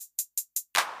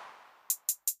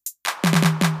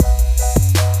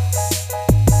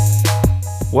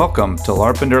Welcome to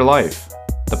Larpenter Life,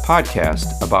 the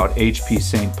podcast about HP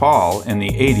St. Paul in the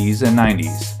 80s and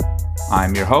 90s.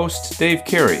 I'm your host, Dave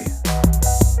Carey.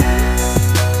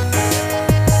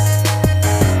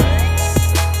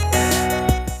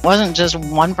 It wasn't just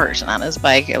one person on his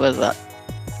bike, it was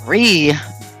three,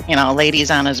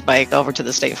 ladies on his bike over to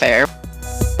the state fair.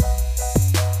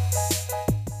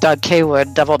 Doug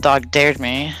Kaywood double dog dared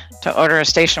me to order a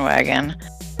station wagon.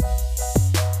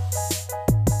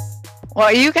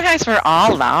 Well, you guys were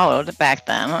all loud back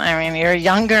then. I mean, you're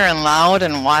younger and loud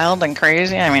and wild and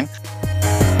crazy.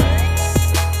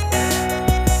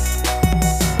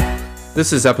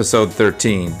 This is episode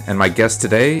 13, and my guest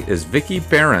today is Vicki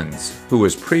Behrens, who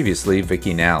was previously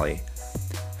Vicki Nally.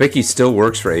 Vicki still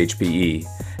works for HPE,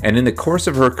 and in the course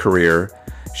of her career,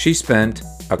 she spent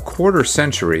a quarter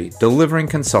century delivering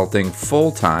consulting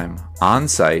full-time,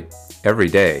 on-site, every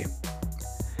day.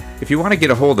 If you want to get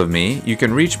a hold of me, you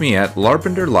can reach me at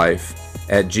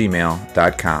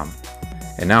larpenterlife@gmail.com.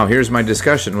 And now here's my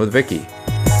discussion with Vicki.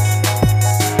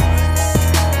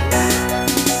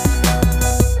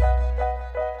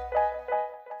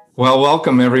 Well,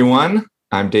 welcome everyone.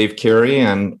 I'm Dave Carey,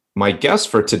 and my guest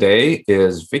for today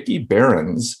is Vicki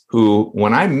Behrens, who,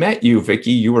 when I met you,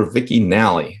 Vicki, you were Vicki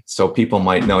Nally, so people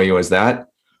might know you as that.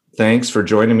 Thanks for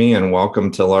joining me, and welcome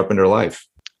to Larpenter Life.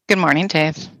 Good morning,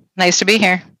 Dave. Nice to be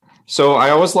here. So I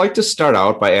always like to start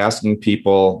out by asking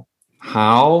people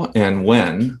how and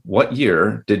when, what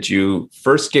year did you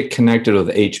first get connected with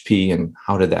HP, and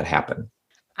how did that happen?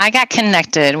 I got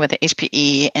connected with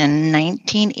HPE in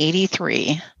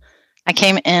 1983. I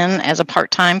came in as a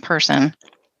part-time person.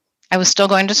 I was still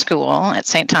going to school at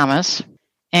St. Thomas,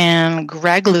 and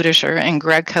Greg Ludischer and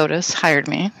Greg Kotis hired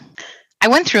me. I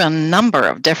went through a number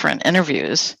of different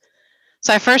interviews.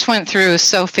 So I first went through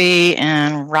Sophie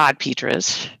and Rod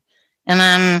Petras. And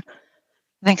then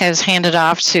I think I was handed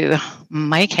off to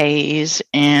Mike Hayes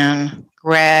and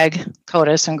Greg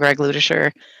Kotis and Greg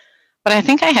Ludischer. But I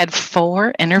think I had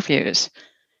 4 interviews.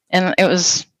 And it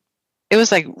was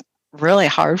like really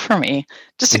hard for me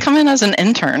just to come in as an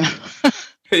intern.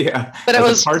 Yeah, but it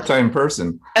was a part-time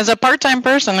person. As a part-time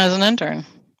person, as an intern.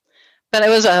 But it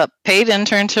was a paid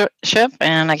internship,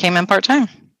 and I came in part-time.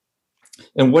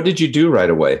 And what did you do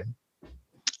right away?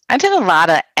 I did a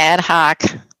lot of ad hoc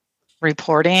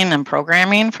reporting and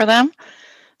programming for them.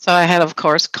 So I had, of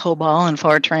course, COBOL and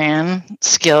Fortran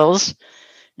skills.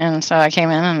 And so I came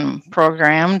in and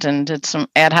programmed and did some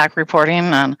ad hoc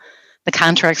reporting on the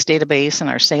contracts database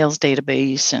and our sales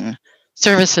database and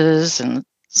services and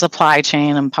supply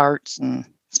chain and parts and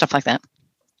stuff like that.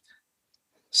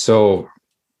 So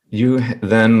you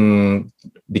then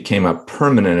became a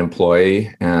permanent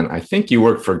employee, and I think you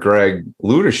worked for Greg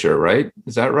Ludischer, right?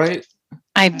 Is that right?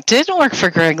 I did work for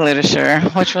Greg Ludischer,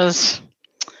 which was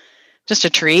just a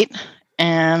treat,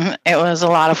 and it was a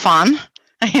lot of fun.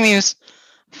 He was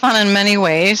fun in many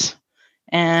ways,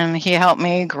 and he helped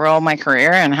me grow my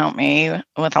career and helped me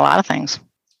with a lot of things.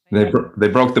 They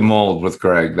broke the mold with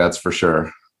Greg, that's for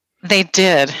sure. They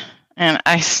did, and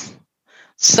I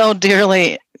so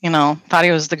dearly, thought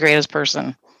he was the greatest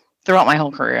person throughout my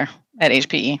whole career at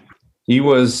HPE. He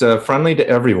was friendly to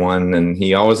everyone, and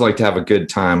he always liked to have a good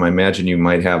time. I imagine you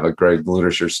might have a Greg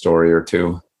Ludischer story or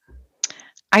two.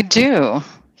 I do.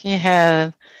 He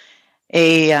had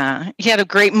a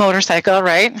great motorcycle,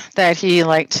 right? That he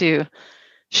liked to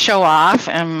show off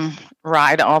and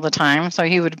ride all the time. So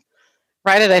he would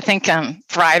ride it, I think, on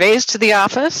Fridays to the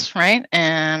office, right?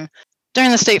 And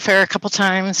during the state fair, a couple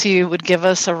times, he would give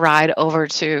us a ride over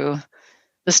to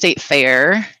the state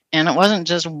fair. And it wasn't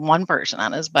just one person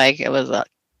on his bike. It was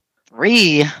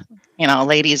 3,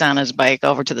 ladies on his bike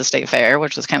over to the state fair,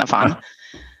 which was kind of fun.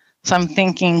 So I'm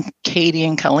thinking Katie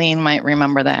and Colleen might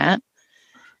remember that.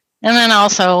 And then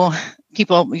also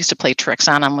people used to play tricks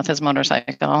on him with his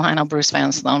motorcycle. I know Bruce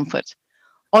Van Sloan put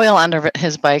oil under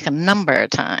his bike a number of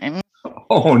times.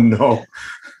 Oh, no.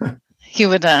 He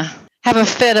would have a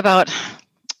fit about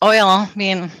oil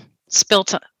being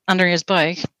spilt under his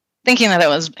bike, thinking that it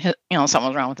was, something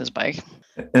was wrong with his bike.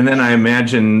 And then I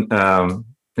imagine, I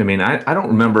don't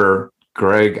remember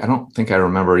Greg. I don't think I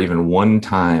remember even one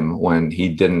time when he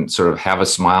didn't sort of have a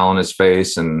smile on his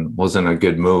face and was in a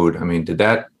good mood. I mean,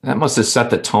 that must have set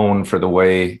the tone for the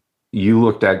way you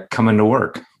looked at coming to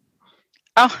work.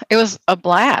 Oh, it was a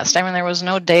blast. I mean, there was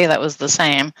no day that was the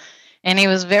same. And he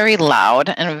was very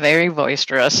loud and very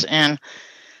boisterous. And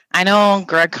I know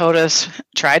Greg Kotis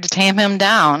tried to tame him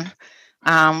down,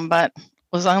 but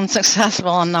was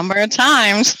unsuccessful a number of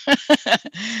times.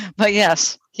 But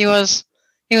yes, he was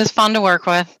fun to work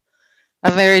with. A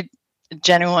very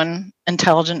genuine,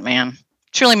 intelligent man.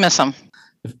 Truly miss him.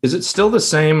 Is it still the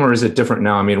same or is it different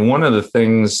now? I mean, one of the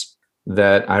things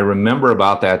that I remember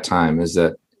about that time is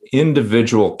that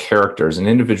individual characters and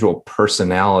individual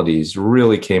personalities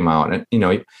really came out. And,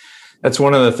 that's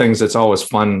one of the things that's always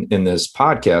fun in this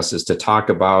podcast is to talk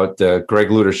about the Greg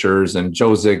Ludeshers and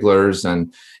Joe Ziegler's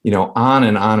and, on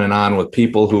and on and on with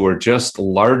people who were just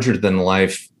larger than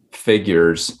life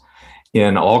figures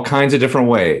in all kinds of different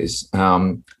ways.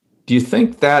 Do you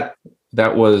think that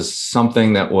was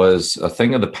something that was a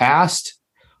thing of the past,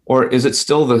 or is it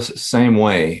still the same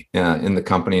way in the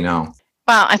company now?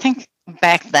 Well, I think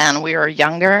back then we were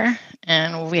younger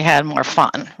and we had more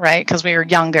fun, right? Because we were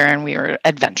younger and we were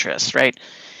adventurous, right?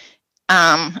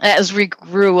 As we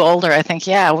grew older, I think,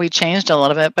 we changed a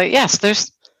little bit. But yes,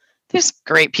 there's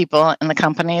great people in the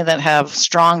company that have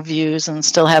strong views and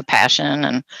still have passion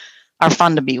and are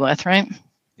fun to be with, right?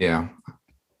 Yeah.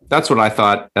 That's what I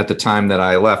thought at the time that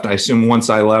I left. I assume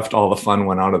once I left, all the fun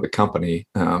went out of the company.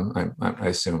 I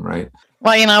assume, right?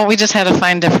 Well, we just had to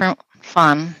find different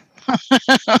fun.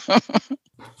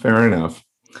 Fair enough.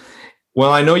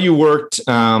 Well, I know you worked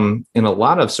in a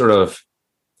lot of sort of,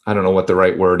 I don't know what the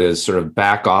right word is, sort of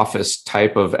back office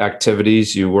type of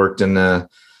activities. You worked in the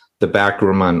back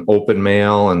room on open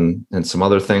mail and some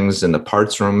other things in the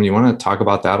parts room. You want to talk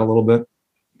about that a little bit?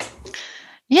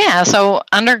 Yeah. So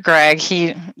under Greg,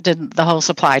 he did the whole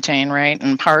supply chain, right?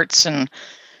 And parts, and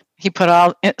he put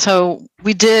so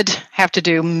we did have to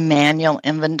do manual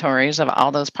inventories of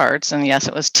all those parts. And yes,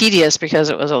 it was tedious because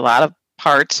it was a lot of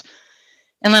parts.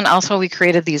 And then also we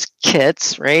created these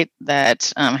kits, right?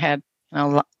 That had,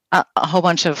 a whole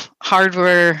bunch of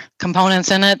hardware components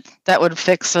in it that would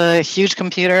fix a huge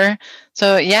computer.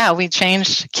 So we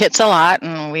changed kits a lot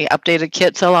and we updated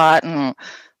kits a lot, and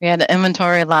we had to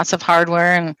inventory lots of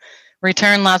hardware and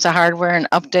return lots of hardware and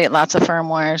update lots of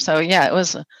firmware. So it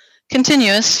was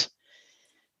continuous.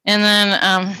 And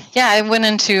then I went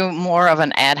into more of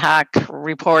an ad hoc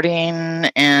reporting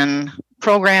and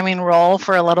programming role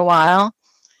for a little while.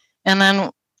 And then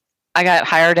I got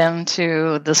hired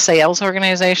into the sales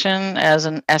organization as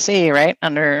an SE, right?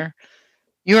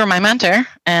 You were my mentor.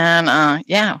 And I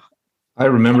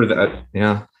remember that.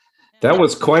 Yeah. That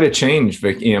was quite a change,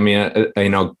 Vicki. I mean,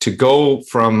 to go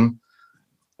from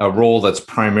a role that's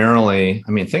primarily,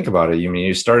 think about it.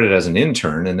 You started as an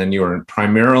intern and then you were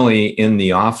primarily in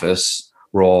the office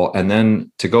role, and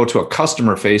then to go to a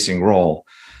customer facing role,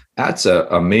 that's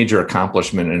a major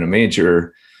accomplishment and a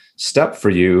major step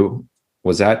for you.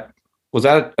 Was that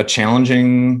a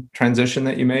challenging transition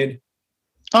that you made?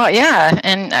 Oh yeah.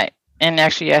 And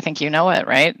actually, I think you know it,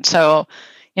 right? So,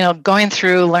 going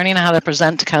through learning how to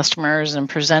present to customers and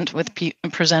present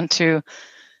to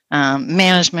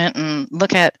management and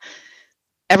look at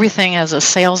everything as a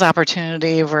sales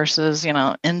opportunity versus,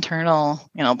 internal,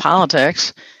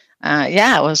 politics.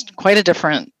 It was quite a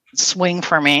different swing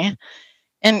for me.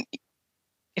 And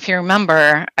if you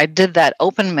remember, I did that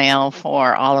open mail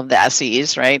for all of the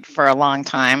SEs, right, for a long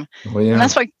time. Oh, yeah. And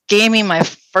that's what gave me my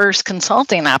first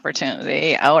consulting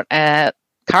opportunity out at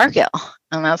Cargill.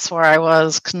 And that's where I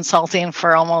was consulting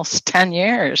for almost 10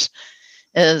 years,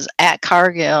 is at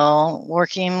Cargill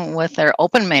working with their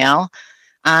open mail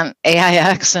on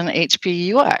AIX and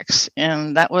HP UX.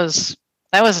 And that was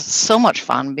so much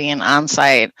fun being on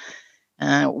site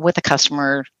with the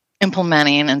customer,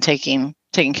 implementing and taking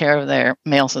care of their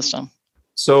mail system.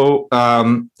 So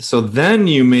then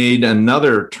you made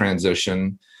another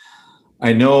transition.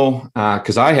 I know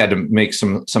because I had to make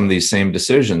some of these same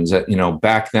decisions. That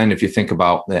back then, if you think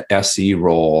about the SE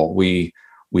role, we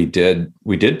did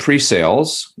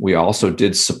pre-sales. We also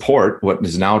did support, what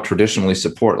is now traditionally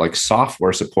support, like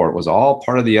software support, was all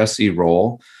part of the SE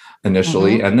role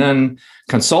initially, and then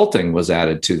consulting was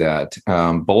added to that,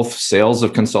 both sales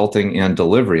of consulting and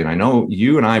delivery. And I know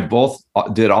you and I both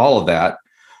did all of that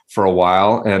for a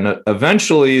while, and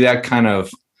eventually that kind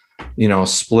of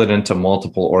split into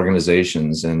multiple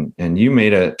organizations, and you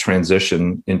made a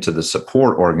transition into the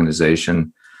support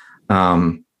organization.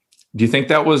 Do you think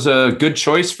that was a good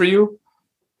choice for you?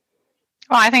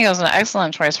 Well, I think it was an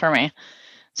excellent choice for me.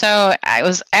 So I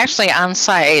was actually on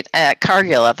site at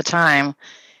Cargill at the time.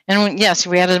 And yes,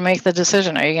 we had to make the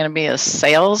decision. Are you going to be a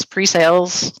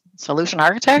pre-sales solution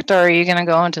architect, or are you going to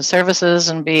go into services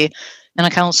and be an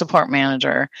account support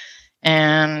manager?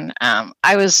 And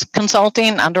I was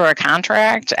consulting under a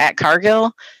contract at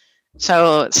Cargill.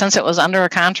 So since it was under a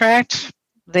contract,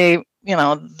 the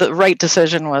right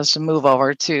decision was to move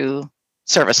over to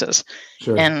services.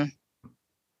 Sure. And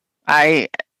I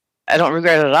don't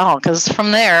regret it at all, because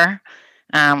from there,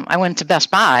 I went to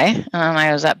Best Buy, and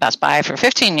I was at Best Buy for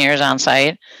 15 years on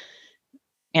site,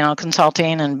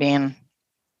 consulting and being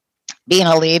being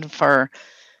a lead for,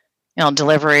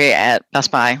 delivery at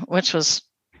Best Buy, which was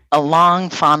a long,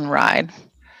 fun ride.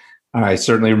 I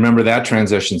certainly remember that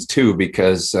transitions too,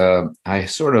 because I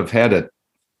sort of had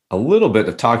a little bit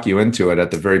to talk you into it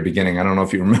at the very beginning. I don't know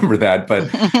if you remember that, but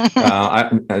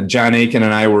John Aiken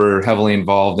and I were heavily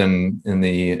involved in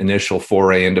the initial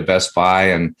foray into Best Buy.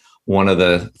 And one of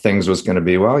the things was going to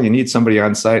be, well, you need somebody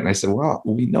on site. And I said, well,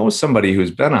 we know somebody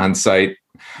who's been on site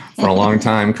for a long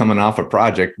time coming off a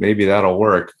project. Maybe that'll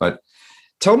work. But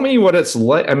tell me what it's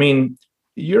like. I mean,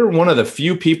 you're one of the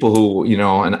few people who,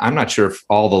 and I'm not sure if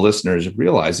all the listeners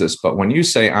realize this, but when you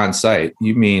say on site,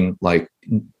 you mean like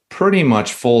pretty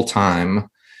much full time.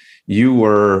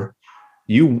 That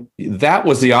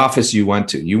was the office you went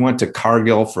to. You went to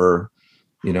Cargill for,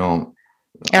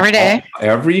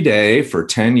 every day for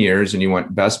 10 years, and you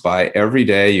went Best Buy every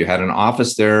day. You had an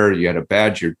office there. You had a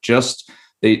badge.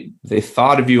 They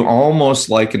thought of you almost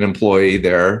like an employee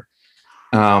there.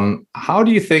 How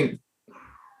do you think?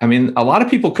 I mean, a lot of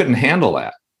people couldn't handle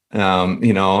that.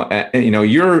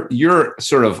 You're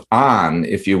sort of on,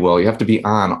 if you will. You have to be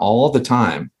on all the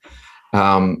time.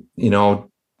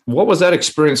 What was that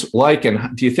experience like,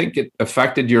 and do you think it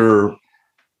affected your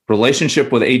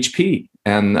relationship with HP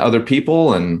and other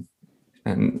people and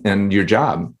your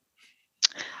job?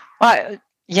 Well,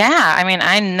 yeah. I mean,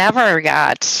 I never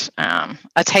got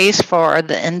a taste for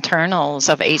the internals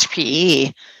of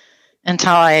HPE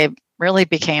until I really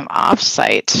became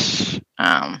offsite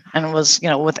and was,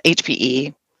 with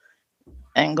HPE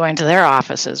and going to their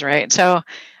offices, right? So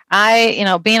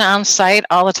being on site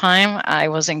all the time, I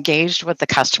was engaged with the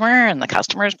customer and the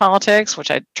customer's politics, which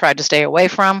I tried to stay away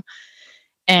from.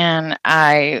 And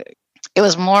it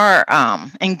was more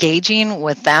engaging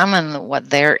with them and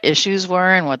what their issues were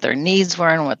and what their needs were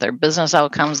and what their business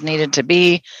outcomes needed to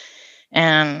be.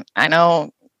 And I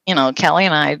know, Kelly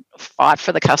and I fought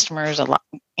for the customers a lot,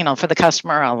 for the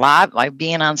customer a lot, like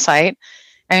being on site.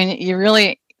 I mean, you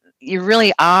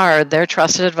really are their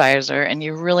trusted advisor, and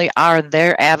you really are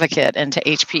their advocate into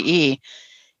HPE.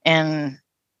 And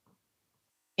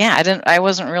yeah, I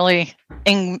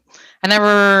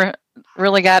never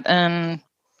really got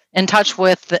in touch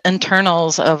with the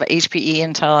internals of HPE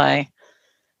until I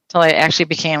actually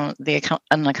became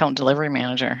an account delivery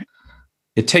manager.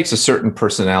 It takes a certain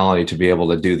personality to be able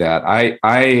to do that.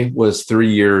 I was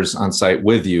 3 years on site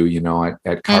with you,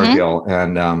 at Cargill,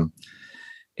 mm-hmm.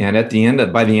 And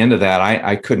by the end of that,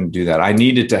 I couldn't do that. I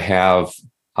needed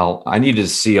to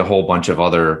see a whole bunch of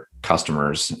other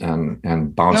customers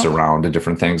and bounce around to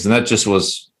different things, and that just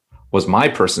was my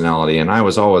personality. And I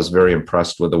was always very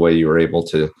impressed with the way you were able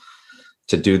to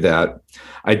do that.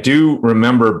 I do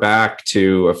remember back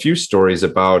to a few stories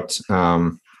about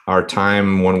our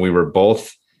time when we were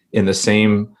both in the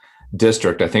same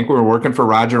district. I think we were working for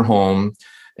Roger Home,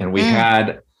 and we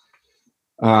had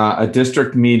a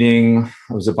district meeting.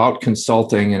 It was about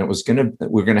consulting, and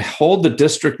we're going to hold the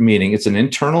district meeting. It's an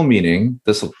internal meeting.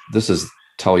 This is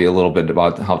tell you a little bit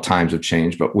about how times have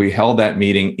changed, but we held that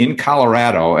meeting in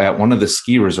Colorado at one of the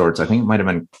ski resorts. I think it might've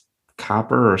been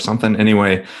Copper or something.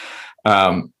 Anyway,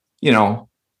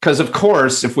 because of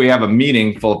course, if we have a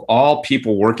meeting full of all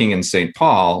people working in St.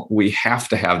 Paul, we have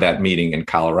to have that meeting in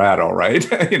Colorado, right?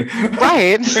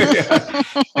 Right. Yeah.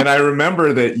 And I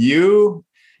remember that you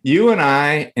and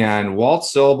I and Walt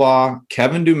Silbaugh,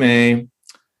 Kevin Dumais,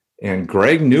 and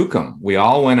Greg Newcomb, we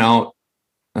all went out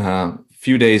a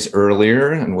few days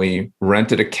earlier, and we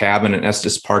rented a cabin in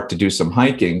Estes Park to do some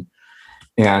hiking.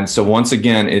 And so once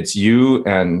again, it's you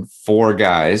and 4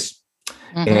 guys.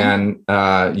 Mm-hmm.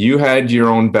 And you had your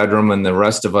own bedroom, and the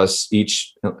rest of us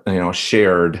each,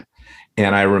 shared.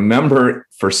 And I remember,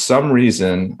 for some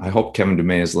reason, I hope Kevin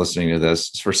Dumais is listening to this.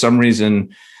 For some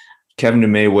reason, Kevin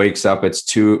Dumais wakes up. It's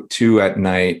 2 at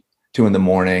night, 2 in the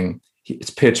morning.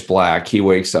 It's pitch black. He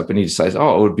wakes up and he decides, it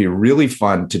would be really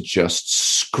fun to just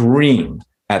scream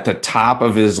at the top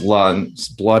of his lungs,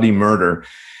 bloody murder.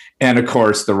 And of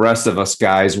course, the rest of us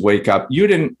guys wake up. You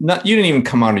didn't even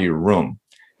come out of your room.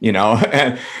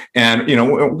 And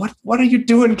what are you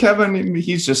doing, Kevin? And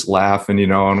he's just laughing,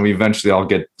 and we eventually all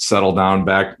get settled down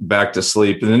back to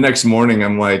sleep. And the next morning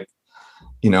I'm like,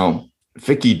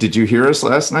 Vicki, did you hear us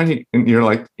last night? And you're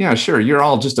like, yeah, sure. You're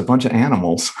all just a bunch of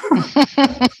animals.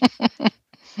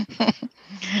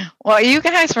 Well, you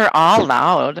guys were all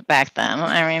loud back then.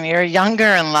 I mean, you're younger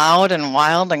and loud and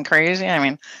wild and crazy. I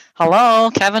mean, hello,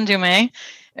 Kevin Dumais.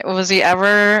 Was he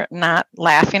ever not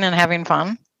laughing and having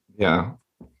fun? Yeah.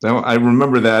 No, I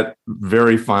remember that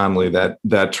very fondly,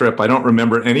 that trip. I don't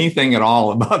remember anything at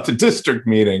all about the district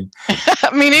meeting.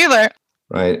 Me neither.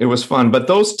 Right. It was fun. But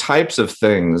those types of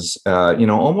things,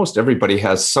 almost everybody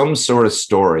has some sort of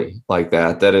story like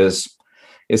that. That is,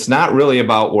 it's not really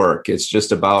about work. It's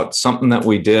just about something that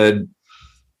we did,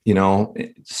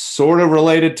 sort of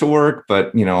related to work,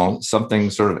 but, something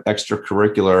sort of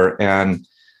extracurricular. And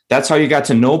that's how you got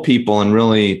to know people and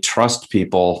really trust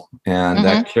people. And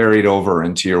that carried over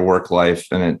into your work life.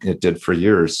 And it did for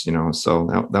years,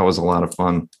 so that was a lot of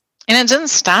fun. And it didn't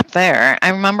stop there. I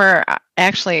remember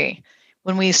actually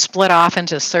when we split off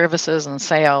into services and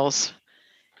sales,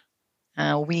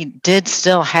 we did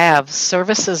still have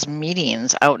services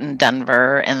meetings out in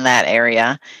Denver in that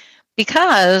area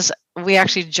because we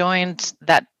actually joined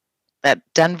that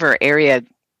Denver area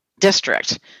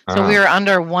district. So we were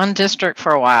under one district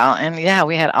for a while. And yeah,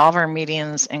 we had all of our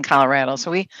meetings in Colorado. So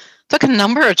we took a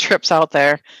number of trips out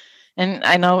there. And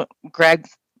I know Greg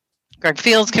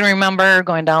Fields can remember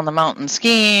going down the mountain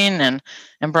skiing, and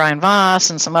Brian Voss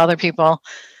and some other people.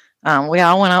 We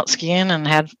all went out skiing and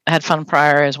had fun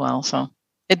prior as well. So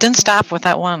it didn't stop with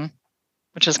that one,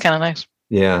 which is kind of nice.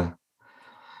 Yeah.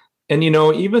 And,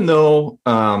 even though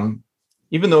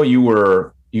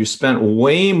you spent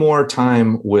way more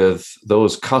time with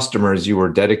those customers you were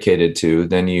dedicated to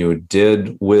than you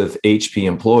did with HP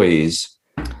employees,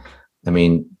 I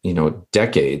mean,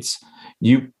 decades,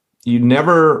 you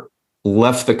never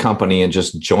left the company and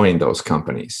just joined those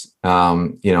companies.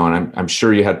 And I'm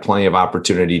sure you had plenty of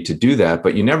opportunity to do that,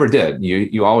 but you never did.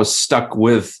 You always stuck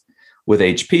with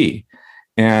HP.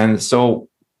 And so,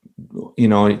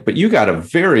 but you got a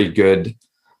very good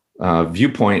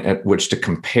viewpoint at which to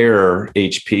compare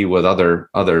HP with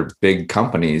other big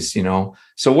companies,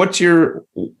 So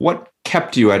what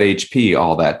kept you at HP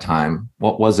all that time?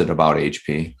 What was it about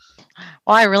HP?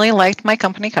 Well, I really liked my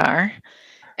company car.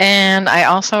 And I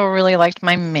also really liked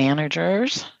my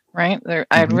managers, right?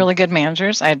 I had really good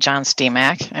managers. I had John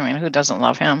Steemack. I mean, who doesn't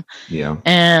love him? Yeah.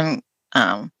 And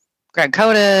Greg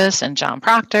Cotis and John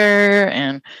Proctor.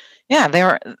 And yeah,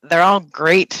 they're all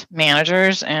great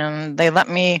managers, and they let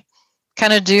me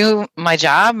kind of do my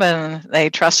job, and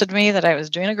they trusted me that I was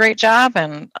doing a great job.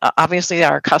 And obviously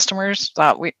our customers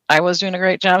thought I was doing a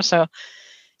great job. So,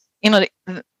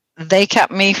 they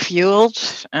kept me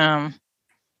fueled,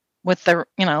 with the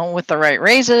right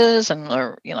raises and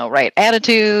the right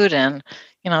attitude, and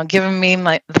giving me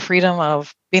the freedom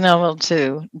of being able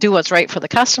to do what's right for the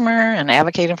customer and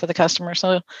advocating for the customer.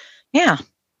 So yeah,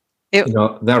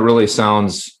 that really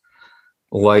sounds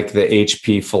like the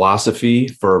HP philosophy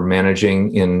for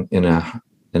managing in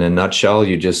a nutshell.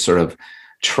 You just sort of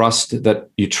trust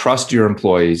your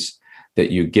employees,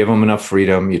 that you give them enough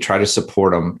freedom, you try to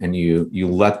support them, and you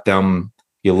let them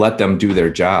do their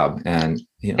job. And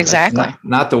exactly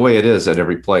not the way it is at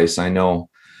every place. I know,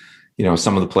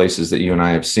 some of the places that you and I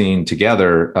have seen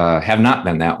together have not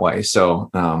been that way. So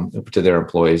to their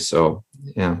employees. So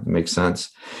yeah, it makes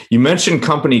sense. You mentioned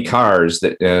company cars,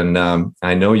 and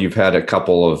I know you've had a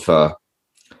couple of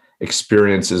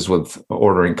experiences with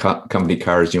ordering company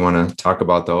cars. Do you want to talk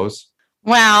about those?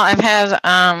 Well, I've had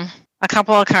a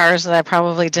couple of cars that I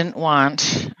probably didn't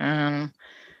want.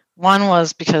 One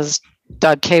was because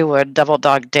Doug Kaywood double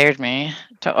dog dared me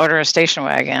to order a station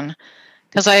wagon,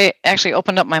 because I actually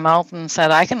opened up my mouth and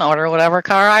said, I can order whatever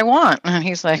car I want. And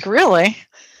he's like, really?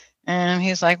 And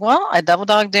he's like, well, I double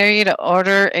dog dare you to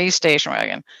order a station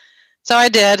wagon. So I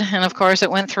did. And of course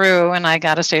it went through, and I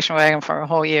got a station wagon for a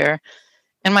whole year.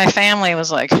 And my family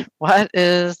was like, what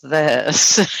is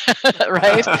this?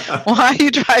 Right? Why are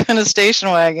you driving a station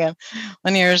wagon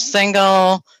when you're a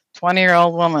single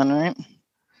 20-year-old woman, right?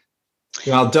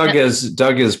 Well, Doug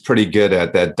is pretty good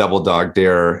at that double dog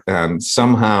dare, and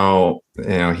somehow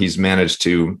he's managed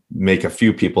to make a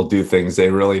few people do things they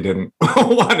really didn't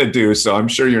want to do. So I'm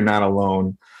sure you're not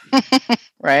alone.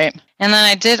 Right. And then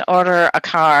I did order a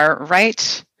car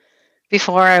right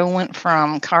before I went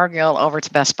from Cargill over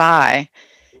to Best Buy,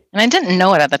 and I didn't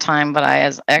know it at the time, but I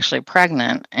was actually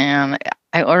pregnant, and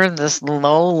I ordered this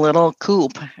low little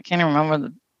coupe. I can't even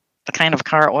remember the kind of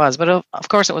car it was, but of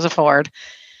course it was a Ford.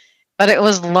 But it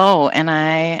was low, and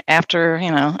I, after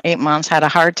 8 months, had a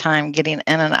hard time getting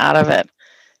in and out of it.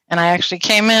 And I actually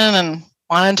came in and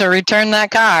wanted to return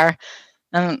that car,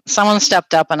 and someone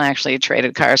stepped up and actually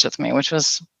traded cars with me, which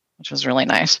was really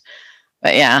nice.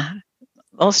 But yeah,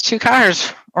 those two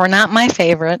cars were not my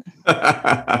favorite.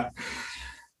 Have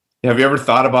you ever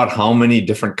thought about how many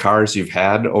different cars you've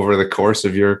had over the course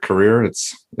of your career?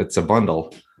 It's a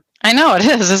bundle. I know it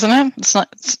is, isn't it?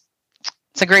 It's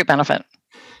a great benefit.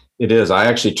 It is. I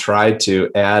actually tried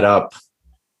to add up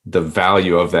the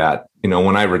value of that.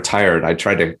 When I retired, I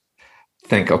tried to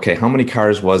think, okay, how many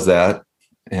cars was that?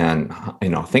 And,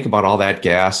 think about all that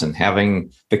gas and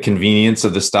having the convenience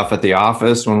of the stuff at the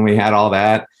office when we had all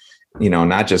that,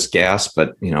 not just gas,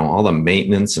 but, all the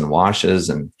maintenance and washes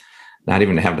and not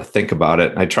even have to think about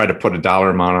it. I tried to put a dollar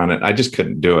amount on it. I just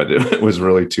couldn't do it. It was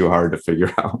really too hard to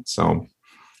figure out. So.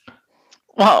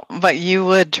 Well, but you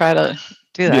would try to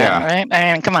do that, right?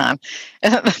 I mean, come on.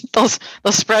 Those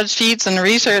spreadsheets and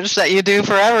research that you do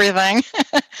for everything.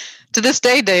 To this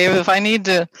day, Dave, if I need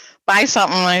to buy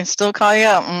something, I still call you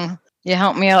up and you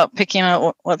help me out picking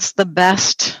out what's the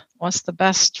best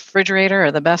refrigerator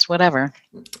or the best whatever.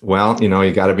 Well,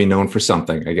 you got to be known for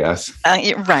something, I guess.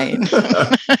 Right.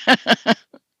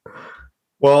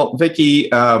 Well, Vicki,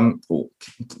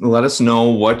 let us know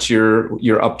what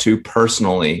you're up to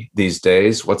personally these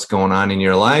days. What's going on in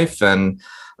your life and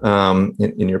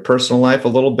in your personal life a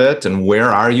little bit, and where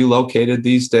are you located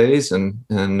these days, and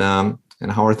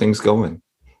how are things going?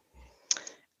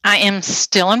 I am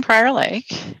still in Prior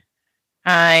Lake.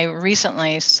 I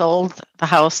recently sold the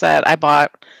house that I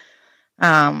bought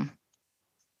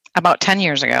about 10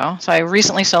 years ago. So I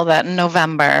recently sold that in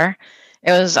November.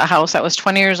 It was a house that was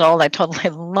 20 years old. I totally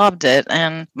loved it.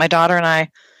 And my daughter and I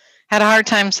had a hard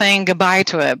time saying goodbye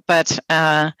to it. But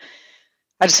I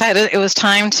decided it was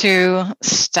time to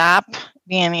stop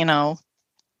being,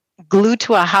 glued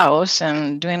to a house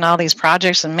and doing all these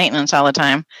projects and maintenance all the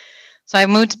time. So I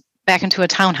moved back into a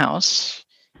townhouse,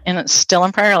 and it's still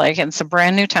in Prior Lake. It's a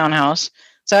brand new townhouse.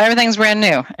 So everything's brand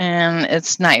new and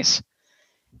it's nice.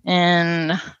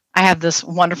 And I have this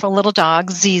wonderful little dog,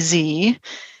 ZZ,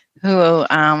 who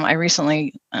I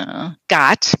recently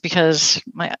got because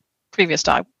my previous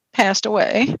dog passed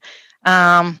away.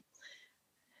 And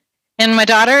my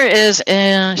daughter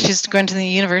she's going to the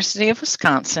University of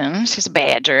Wisconsin. She's a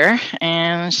Badger,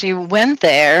 and she went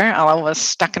there. I was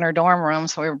stuck in her dorm room,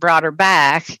 so we brought her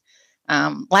back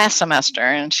last semester,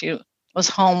 and she was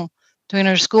home doing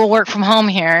her schoolwork from home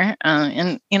here.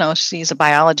 And, she's a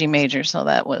biology major, so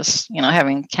that was,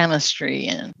 having chemistry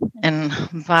and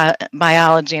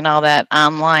biology and all that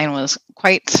online was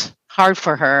quite hard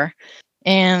for her.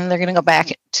 And they're going to go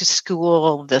back to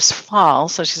school this fall.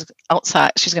 So she's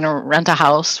outside. She's going to rent a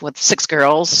house with 6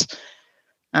 girls,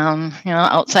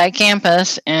 outside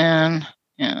campus and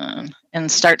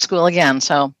start school again.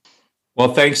 So.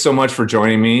 Well, thanks so much for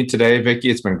joining me today,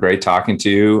 Vicki. It's been great talking to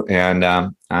you. And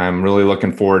I'm really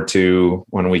looking forward to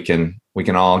when we can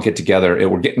all get together.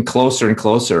 We're getting closer and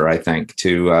closer, I think,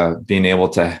 to being able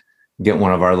to get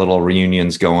one of our little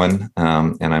reunions going.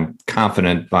 And I'm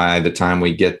confident by the time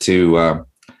we get to,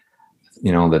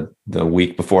 the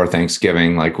week before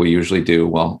Thanksgiving, like we usually do,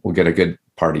 we'll get a good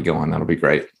party going. That'll be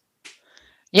great.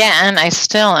 Yeah. And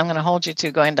I'm going to hold you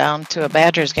to going down to a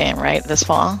Badgers game, right, this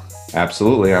fall?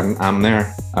 Absolutely. I'm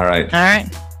there. All right. All right.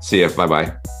 See you.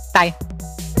 Bye-bye. Bye.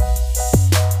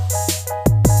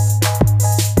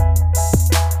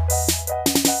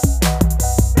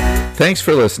 Thanks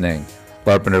for listening.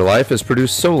 Larpenteur Life is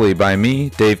produced solely by me,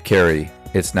 Dave Carey.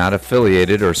 It's not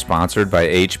affiliated or sponsored by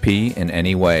HP in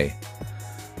any way.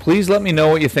 Please let me know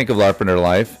what you think of Larpenteur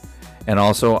Life, and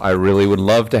also I really would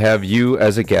love to have you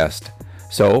as a guest.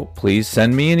 So please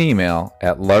send me an email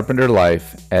at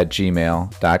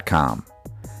larpenteurlife@gmail.com.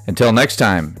 Until next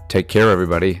time, take care,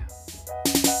 everybody.